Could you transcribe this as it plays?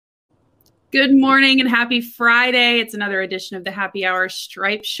Good morning and happy Friday. It's another edition of the Happy Hour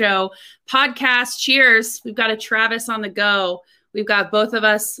Stripe Show podcast. Cheers. We've got a Travis on the go. We've got both of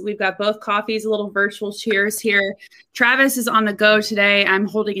us. We've got both coffees, a little virtual cheers here. Travis is on the go today. I'm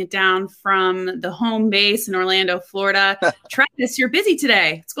holding it down from the home base in Orlando, Florida. Travis, you're busy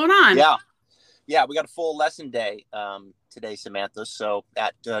today. What's going on? Yeah. We got a full lesson day today, Samantha. So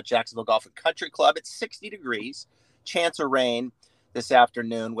at Jacksonville Golf and Country Club, it's 60 degrees, chance of rain this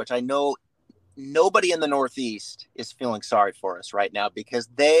afternoon, which I know nobody in the Northeast is feeling sorry for us right now because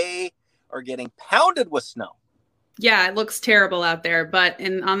they are getting pounded with snow. Yeah, it looks terrible out there. But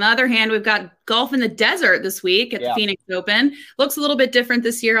on the other hand, we've got golf in the desert this week at the Phoenix Open. Looks a little bit different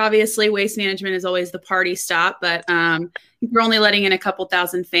this year. Obviously, Waste Management is always the party stop, but we're only letting in a couple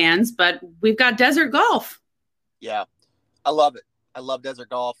thousand fans. But we've got desert golf. Yeah, I love it. I love desert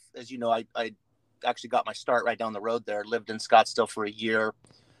golf. As you know, I actually got my start right down the road there. Lived in Scottsdale for a year.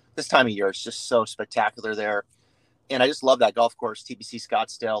 This time of year, it's just so spectacular there. And I just love that golf course, TPC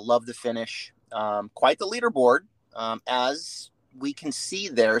Scottsdale. Love the finish. Quite the leaderboard. As we can see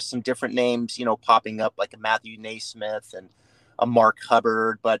there, some different names, popping up like a Matthew Naismith and a Mark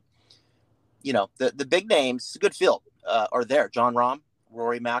Hubbard. But, the big names, it's a good field, are there. John Rahm,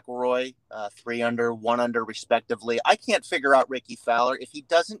 Rory McIlroy, 3 under, 1 under respectively. I can't figure out Ricky Fowler. If he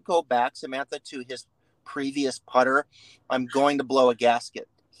doesn't go back, Samantha, to his previous putter, I'm going to blow a gasket.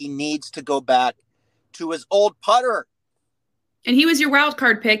 He needs to go back to his old putter. And he was your wild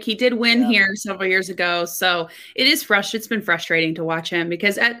card pick. He did win here several years ago. So it's been frustrating to watch him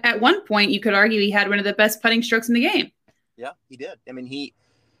because at one point you could argue he had one of the best putting strokes in the game. Yeah, he did. I mean,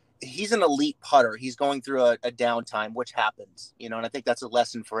 he's an elite putter. He's going through a downtime, which happens, and I think that's a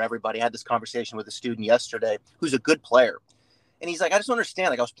lesson for everybody. I had this conversation with a student yesterday who's a good player. And he's like, I just don't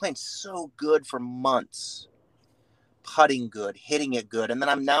understand. Like, I was playing so good for months, putting good, hitting it good. And then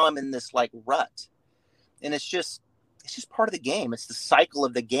I'm in this like rut. And it's just part of the game. It's the cycle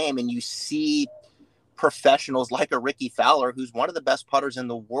of the game. And you see professionals like a Ricky Fowler, who's one of the best putters in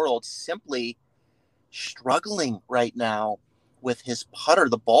the world, simply struggling right now with his putter.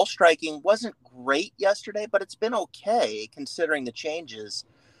 The ball striking wasn't great yesterday, but it's been okay considering the changes.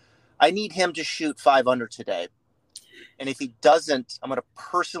 I need him to shoot 5 under today. And if he doesn't, I'm going to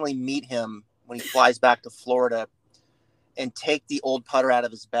personally meet him when he flies back to Florida and take the old putter out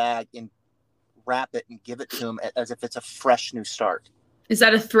of his bag and wrap it and give it to him as if it's a fresh new start. Is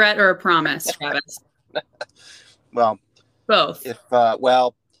that a threat or a promise, Travis? Well, both.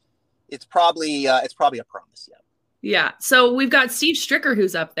 It's probably a promise. Yeah. Yeah. So we've got Steve Stricker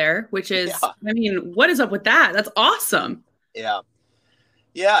who's up there, which is, I mean, what is up with that? That's awesome. Yeah.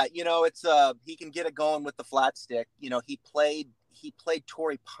 Yeah. It's he can get it going with the flat stick. He played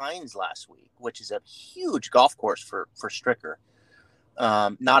Torrey Pines last week, which is a huge golf course for Stricker.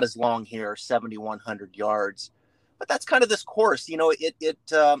 Not as long here, 7,100 yards, but that's kind of this course. You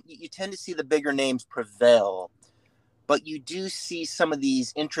tend to see the bigger names prevail, but you do see some of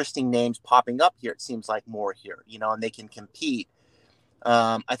these interesting names popping up here. It seems like more here, and they can compete.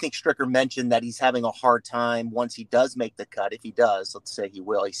 I think Stricker mentioned that he's having a hard time once he does make the cut. If he does, let's say he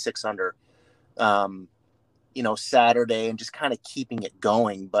will, he's 6 under, Saturday, and just kind of keeping it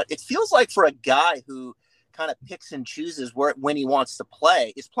going. But it feels like for a guy who kind of picks and chooses when he wants to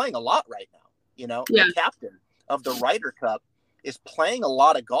play, is playing a lot right now. The captain of the Ryder Cup is playing a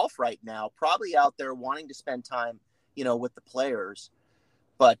lot of golf right now, probably out there wanting to spend time, with the players,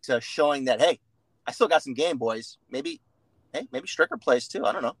 but showing that, hey, I still got some game, boys. Maybe Stricker plays too.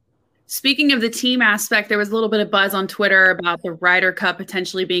 I don't know. Speaking of the team aspect, there was a little bit of buzz on Twitter about the Ryder Cup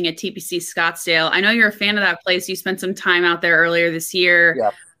potentially being at TPC Scottsdale. I know you're a fan of that place. You spent some time out there earlier this year.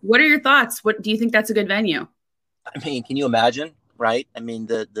 Yeah. What are your thoughts? What do you think that's a good venue? I mean, can you imagine, right? I mean,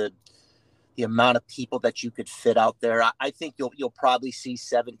 the amount of people that you could fit out there. I think you'll probably see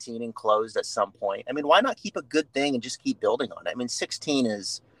 17 enclosed at some point. I mean, why not keep a good thing and just keep building on it? I mean, 16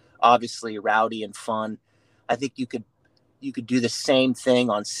 is obviously rowdy and fun. I think you could do the same thing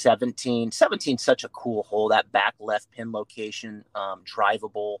on 17. 17 is such a cool hole, that back left pin location,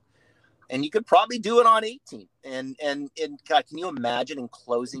 drivable. And you could probably do it on 18. And God, can you imagine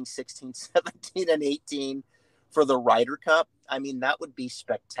enclosing 16, 17, and 18 for the Ryder Cup? I mean, that would be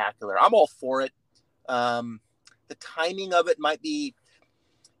spectacular. I'm all for it. The timing of it might be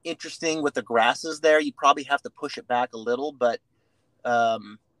interesting with the grasses there. You probably have to push it back a little, but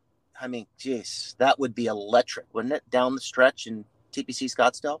I mean, geez, that would be electric, wouldn't it? Down the stretch in TPC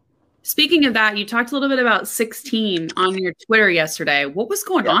Scottsdale. Speaking of that, you talked a little bit about 16 on your Twitter yesterday. What was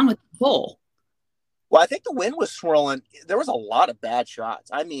going on with the hole? Well, I think the wind was swirling. There was a lot of bad shots.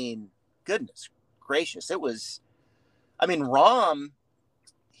 I mean, goodness gracious. It was, I mean, Rahm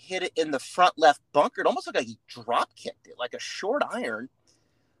hit it in the front left bunker. It almost looked like he drop kicked it, like a short iron.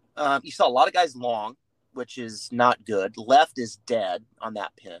 You saw a lot of guys long, which is not good. Left is dead on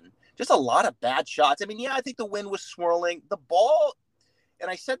that pin. Just a lot of bad shots. I mean, yeah, I think the wind was swirling. The ball, and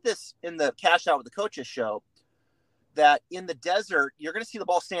I said this in the Cash Out with the Coaches show, that in the desert, you're going to see the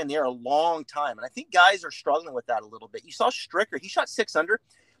ball stay in the air a long time. And I think guys are struggling with that a little bit. You saw Stricker. He shot 6 under.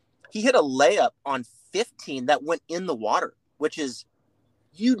 He hit a layup on 15 that went in the water, which is,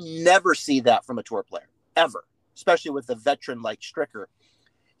 you never see that from a tour player, ever, especially with a veteran like Stricker.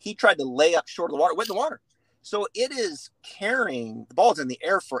 He tried to lay up short of the water, went in the water. So it is carrying, the ball's in the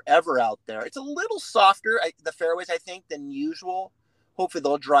air forever out there. It's a little softer, the fairways, I think, than usual. Hopefully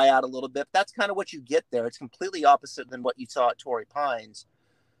they'll dry out a little bit. That's kind of what you get there. It's completely opposite than what you saw at Torrey Pines.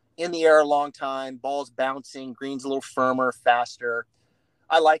 In the air a long time, ball's bouncing, green's a little firmer, faster.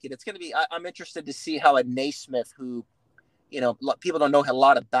 I like it. It's going to be, I'm interested to see how a Naismith, who, you know, people don't know a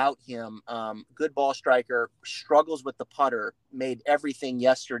lot about him, good ball striker, struggles with the putter, made everything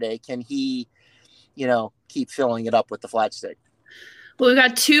yesterday. Can he, you know, keep filling it up with the flat stick? Well, we've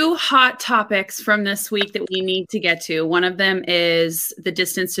got 2 hot topics from this week that we need to get to. One of them is the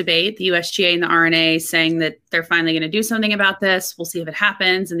distance debate, the USGA and the R&A saying that they're finally going to do something about this. We'll see if it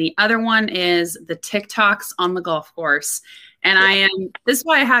happens. And the other one is the TikToks on the golf course. And this is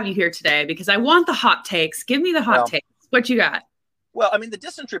why I have you here today, because I want the hot takes. Give me the hot takes. What you got? Well, I mean, the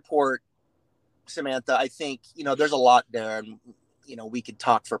distance report, Samantha, I think, you know, there's a lot there. And, you know, we could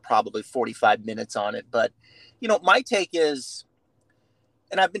talk for probably 45 minutes on it. But, you know, my take is,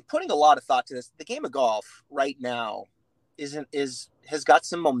 and I've been putting a lot of thought to this, the game of golf right now has got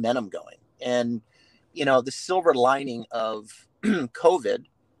some momentum going. And, you know, the silver lining of COVID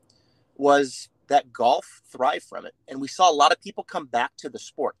was that golf thrived from it. And we saw a lot of people come back to the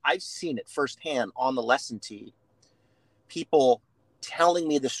sport. I've seen it firsthand on the lesson tee. People telling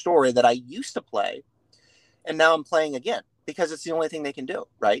me the story that I used to play, and now I'm playing again because it's the only thing they can do,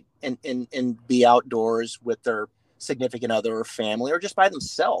 right? And be outdoors with their significant other or family or just by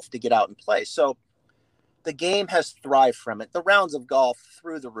themselves to get out and play. So the game has thrived from it. The rounds of golf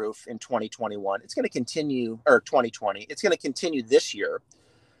through the roof in 2021. It's going to continue, or 2020. It's going to continue this year.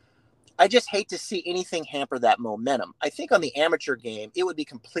 I just hate to see anything hamper that momentum. I think on the amateur game, it would be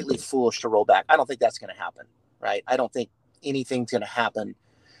completely foolish to roll back. I don't think that's going to happen, right? I don't think anything's going to happen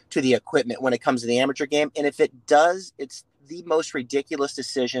to the equipment when it comes to the amateur game. And if it does, it's the most ridiculous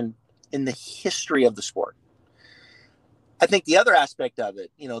decision in the history of the sport. I think the other aspect of it,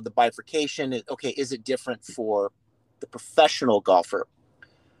 you know, the bifurcation, okay, is it different for the professional golfer?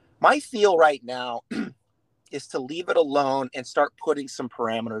 My feel right now is to leave it alone and start putting some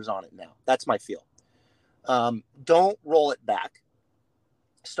parameters on it now. That's my feel. Don't roll it back.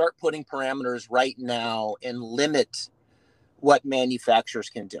 Start putting parameters right now and limit what manufacturers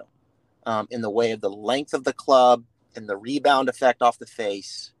can do in the way of the length of the club and the rebound effect off the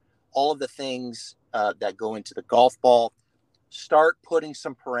face, all of the things that go into the golf ball. Start putting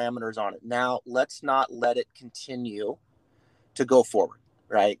some parameters on it. Now, let's not let it continue to go forward,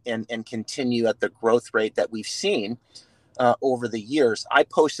 right? And continue at the growth rate that we've seen over the years. I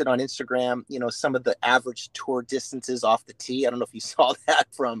posted on Instagram, you know, some of the average tour distances off the tee. I don't know if you saw that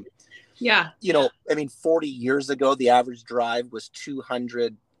from, you know, I mean, 40 years ago, the average drive was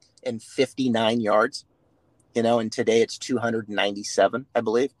 259 yards, you know, and today it's 297, I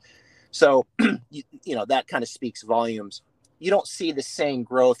believe. So, you know, that kind of speaks volumes. You don't see the same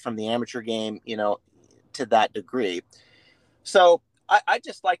growth from the amateur game, you know, to that degree. So I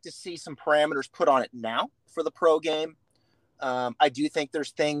just like to see some parameters put on it now for the pro game. I do think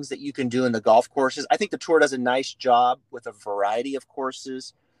there's things that you can do in the golf courses. I think the tour does a nice job with a variety of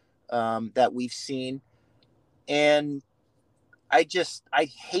courses that we've seen. And I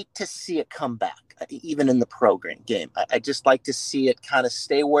hate to see it come back, even in the pro game. I just like to see it kind of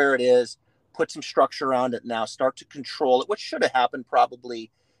stay where it is. Put some structure around it now, start to control it, which should have happened probably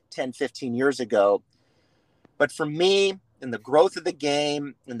 10, 15 years ago. But for me, in the growth of the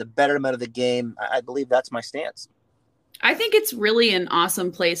game and the betterment of the game, I believe that's my stance. I think it's really an awesome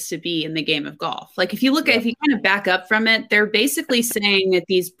place to be in the game of golf. Like if you look at, if you kind of back up from it, they're basically saying that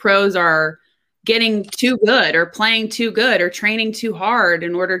these pros are getting too good or playing too good or training too hard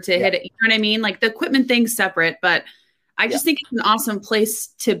in order to hit it. You know what I mean? Like the equipment thing's separate, but I just think it's an awesome place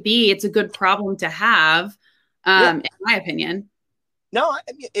to be. It's a good problem to have, in my opinion. No,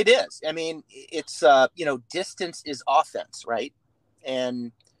 it is. I mean, it's, you know, distance is offense, right?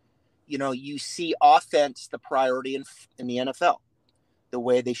 And, you know, you see offense, the priority in the NFL, the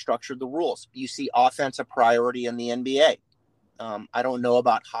way they structured the rules. You see offense a priority in the NBA. I don't know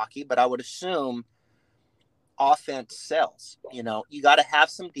about hockey, but I would assume offense sells. You know, you got to have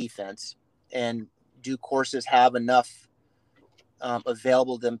some defense, and do courses have enough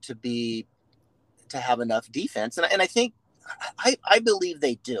available to them to have enough defense? And I think, I believe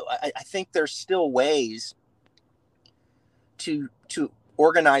they do. I think there's still ways to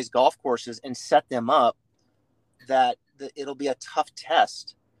organize golf courses and set them up that it'll be a tough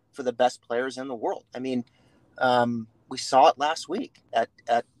test for the best players in the world. I mean, we saw it last week at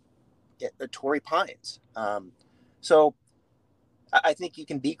Torrey Pines. So I think you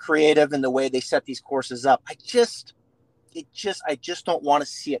can be creative in the way they set these courses up. I just don't want to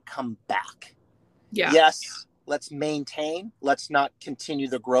see it come back. Yeah. Yes, let's maintain. Let's not continue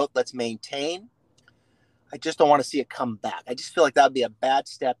the growth. Let's maintain. I just don't want to see it come back. I just feel like that would be a bad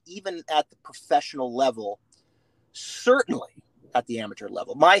step, even at the professional level, certainly at the amateur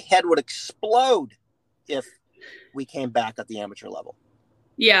level. My head would explode if we came back at the amateur level.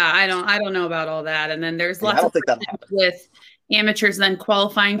 Yeah, I don't know about all that. And then there's lots of with amateurs then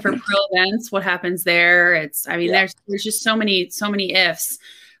qualifying for pro events. What happens there? There's just so many ifs.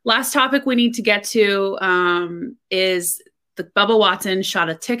 Last topic we need to get to is the Bubba Watson shot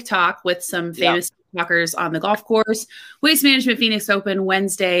a TikTok with some famous TikTokers on the golf course. Waste Management Phoenix Open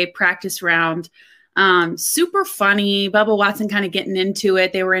Wednesday practice round. Super funny. Bubba Watson kind of getting into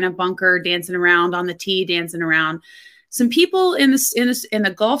it. They were in a bunker, dancing around on the tee, dancing around. Some people in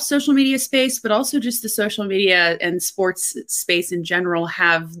the golf social media space, but also just the social media and sports space in general,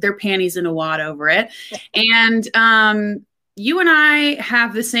 have their panties in a wad over it. And you and I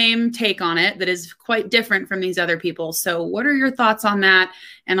have the same take on it that is quite different from these other people. So what are your thoughts on that?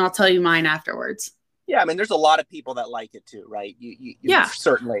 And I'll tell you mine afterwards. Yeah, I mean, there's a lot of people that like it too, right? You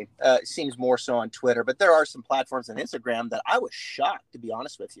certainly. It seems more so on Twitter, but there are some platforms on Instagram that I was shocked, to be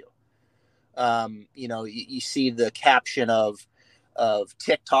honest with you. You see the caption of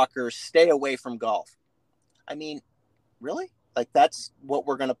TikTokers, stay away from golf. I mean, really? Like, that's what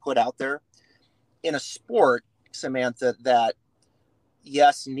we're going to put out there in a sport, Samantha, that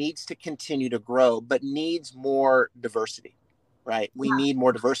yes, needs to continue to grow, but needs more diversity, right? We need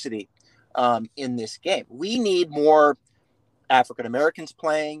more diversity in this game. We need more African Americans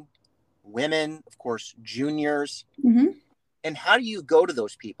playing, women, of course, juniors. Mm-hmm. And how do you go to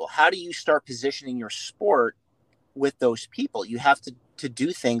those people? How do you start positioning your sport with those people? You have to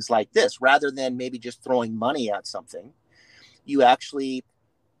do things like this rather than maybe just throwing money at something. You actually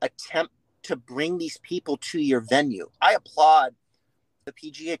attempt to bring these people to your venue. I applaud the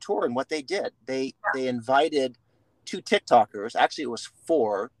PGA Tour and what they did. They invited 2 TikTokers. Actually, it was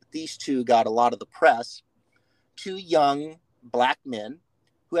 4. These 2 got a lot of the press. 2 young black men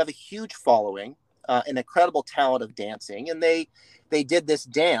who have a huge following, an incredible talent of dancing. And they did this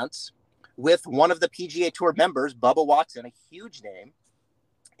dance with one of the PGA Tour members, Bubba Watson, a huge name.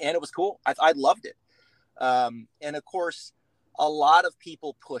 And it was cool. I loved it. And of course, a lot of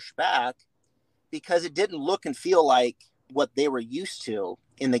people push back because it didn't look and feel like what they were used to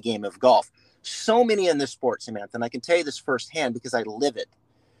in the game of golf. So many in this sport, Samantha, and I can tell you this firsthand because I live it.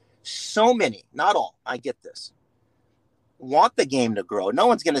 So many, not all, I get this, want the game to grow. No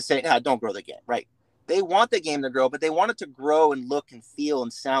one's going to say, don't grow the game, right? They want the game to grow, but they want it to grow and look and feel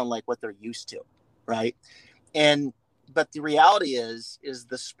and sound like what they're used to, right? But the reality is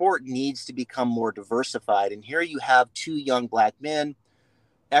the sport needs to become more diversified. And here you have 2 young black men,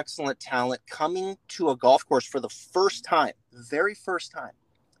 excellent talent, coming to a golf course for the first time, the very first time.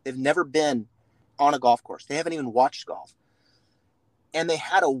 They've never been on a golf course. They haven't even watched golf. And they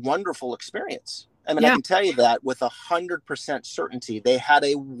had a wonderful experience. I mean, I can tell you that with 100% certainty. They had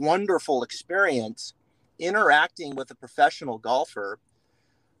a wonderful experience interacting with a professional golfer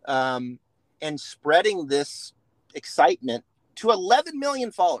and spreading this excitement to 11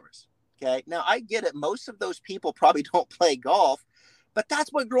 million followers. Okay. Now, I get it. Most of those people probably don't play golf, but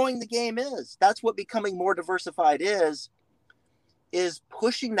that's what growing the game is. That's what becoming more diversified is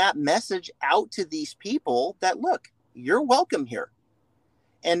pushing that message out to these people that, look, you're welcome here.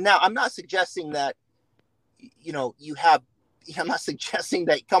 And now I'm not suggesting that, I'm not suggesting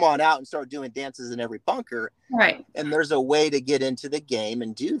that come on out and start doing dances in every bunker. Right. And there's a way to get into the game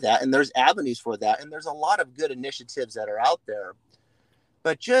and do that. And there's avenues for that. And there's a lot of good initiatives that are out there.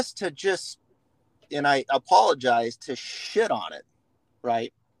 But and I apologize, to shit on it,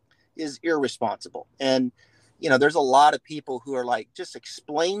 right, is irresponsible. And, there's a lot of people who are like, just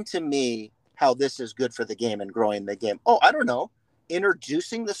explain to me how this is good for the game and growing the game. Oh, I don't know.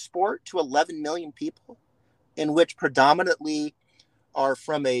 Introducing the sport to 11 million people, in which predominantly are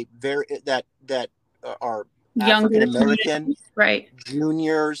from that are African American, right,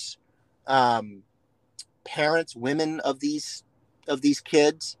 juniors, parents, women of these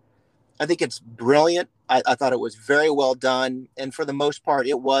kids. I think it's brilliant. I thought it was very well done. And for the most part,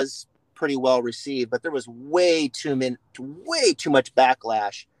 it was pretty well received, but there was way too much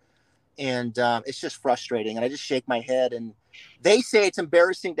backlash. And it's just frustrating. And I just shake my head. And they say it's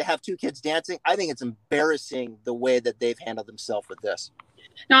embarrassing to have two kids dancing. I think it's embarrassing the way that they've handled themselves with this.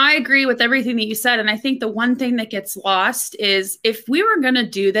 No, I agree with everything that you said. And I think the one thing that gets lost is if we were going to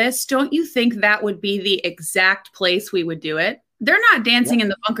do this, don't you think that would be the exact place we would do it? They're not dancing in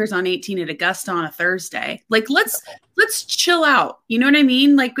the bunkers on 18 at Augusta on a Thursday. Like, let's chill out. You know what I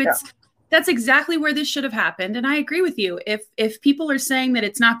mean? Like, that's exactly where this should have happened. And I agree with you. If people are saying that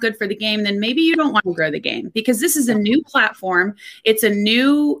it's not good for the game, then maybe you don't want to grow the game, because this is a new platform. It's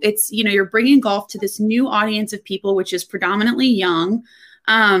you're bringing golf to this new audience of people, which is predominantly young.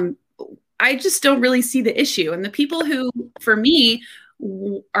 I just don't really see the issue. And the people who, for me,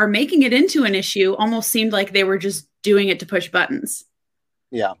 are making it into an issue almost seemed like they were just doing it to push buttons.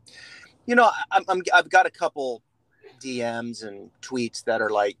 Yeah. You know, I've got a couple DMs and tweets that are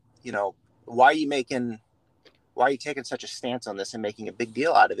like, you know, why are you taking such a stance on this and making a big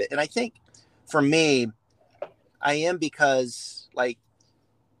deal out of it? And I think for me, I am, because like,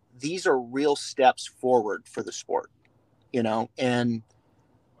 these are real steps forward for the sport, you know, and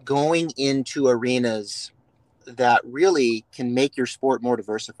going into arenas that really can make your sport more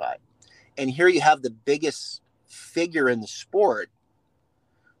diversified. And here you have the biggest figure in the sport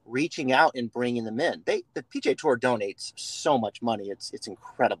reaching out and bringing them in. The PGA Tour donates so much money. It's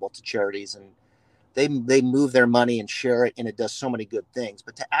incredible to charities, and they move their money and share it, and it does so many good things.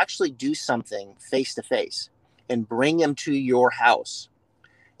 But to actually do something face to face and bring them to your house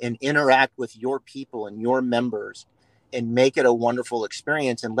and interact with your people and your members and make it a wonderful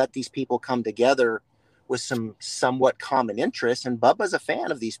experience and let these people come together with some somewhat common interests. And Bubba's a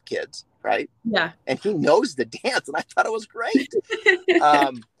fan of these kids, right? Yeah. And he knows the dance, and I thought it was great.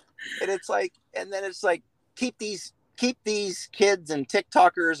 And it's like, keep these kids and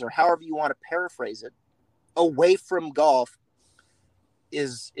TikTokers, or however you want to paraphrase it, away from golf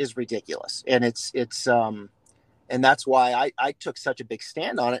is ridiculous. And and that's why I took such a big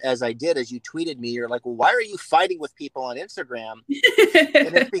stand on it as I did. As you tweeted me, you're like, well, why are you fighting with people on Instagram?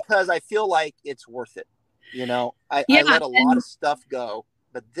 And it's because I feel like it's worth it. You know, I let a lot of stuff go,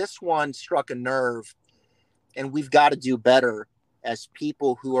 but this one struck a nerve, and we've got to do better as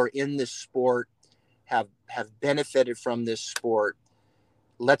people who are in this sport, have benefited from this sport.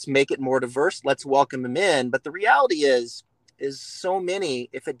 Let's make it more diverse. Let's welcome them in. But the reality is so many,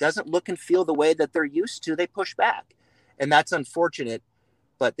 if it doesn't look and feel the way that they're used to, they push back. And that's unfortunate,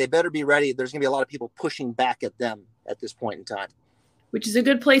 but they better be ready. There's going to be a lot of people pushing back at them at this point in time. Which is a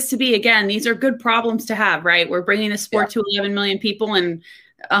good place to be. Again, these are good problems to have, right? We're bringing the sport to 11 million people, and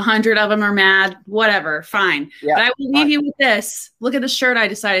 100 of them are mad. Whatever, fine. Yeah, but I will leave you with this. Look at the shirt I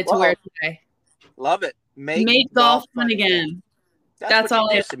decided to wear today. Love it. Make golf fun again. That's all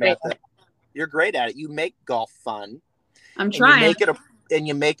I have to say. You're great at it. You make golf fun. I'm trying.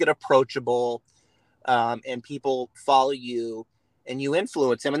 You make it approachable, and people follow you, and you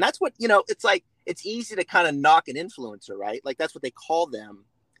influence them. And that's what, you know, it's like, it's easy to kind of knock an influencer, right? Like, that's what they call them.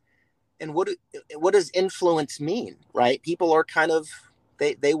 And what does influence mean, right? People are kind of,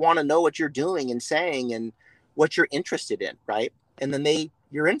 they want to know what you're doing and saying and what you're interested in, right? And then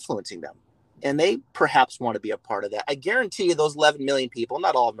you're influencing them, and they perhaps want to be a part of that. I guarantee you those 11 million people,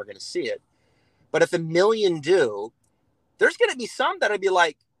 not all of them are going to see it, but if 1 million do, there's going to be some that'll be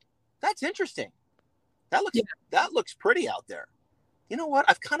like, that's interesting. That looks pretty out there. You know what?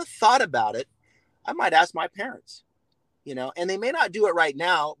 I've kind of thought about it. I might ask my parents, you know, and they may not do it right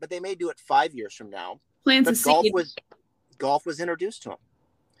now, but they may do it 5 years from now. Golf was introduced to them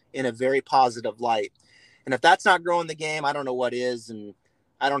in a very positive light. And if that's not growing the game, I don't know what is. And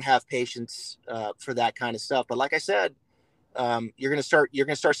I don't have patience for that kind of stuff. But like I said, you're going to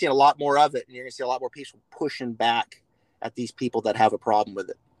start seeing a lot more of it, and you're going to see a lot more people pushing back at these people that have a problem with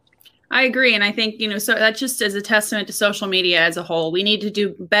it. I agree. And I think, you know, so that just is a testament to social media as a whole. We need to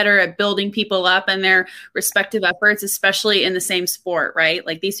do better at building people up and their respective efforts, especially in the same sport, right?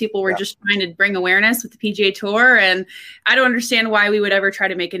 Like, these people were just trying to bring awareness with the PGA Tour. And I don't understand why we would ever try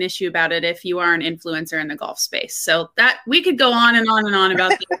to make an issue about it if you are an influencer in the golf space. So that we could go on and on and on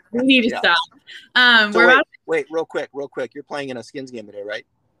about this. We need to stop. Wait, real quick. You're playing in a skins game today, right?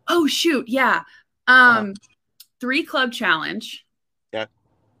 Oh, shoot. Yeah. 3 club challenge. Yeah.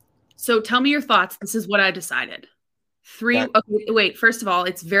 So tell me your thoughts. This is what I decided. 3. Okay, wait, first of all,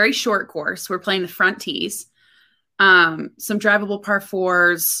 it's very short course. We're playing the front tees. Some drivable par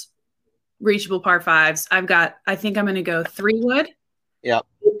 4s, reachable par 5s. I think I'm going to go 3-wood. Yeah.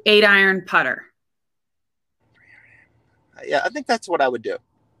 8-iron putter. Yeah, I think that's what I would do.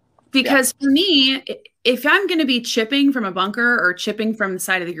 Because for me, if I'm going to be chipping from a bunker or chipping from the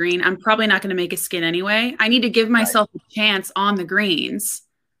side of the green, I'm probably not going to make a skin anyway. I need to give myself a chance on the greens.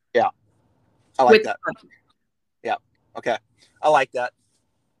 Yeah. I like that. Yeah. Okay. I like that.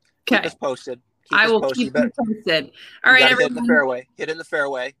 Keep us posted. I will keep you posted. All right, everyone. Hit in the fairway. Hit in the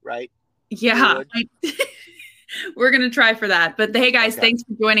fairway, right? Yeah. We're going to try for that. But hey, guys, thanks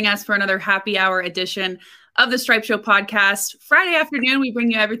for joining us for another happy hour edition of the Stripe Show podcast. Friday afternoon, we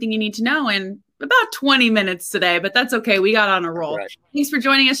bring you everything you need to know in about 20 minutes today, but that's okay. We got on a roll. Right. Thanks for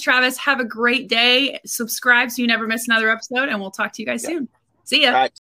joining us, Travis. Have a great day. Subscribe so you never miss another episode, and we'll talk to you guys soon. See ya.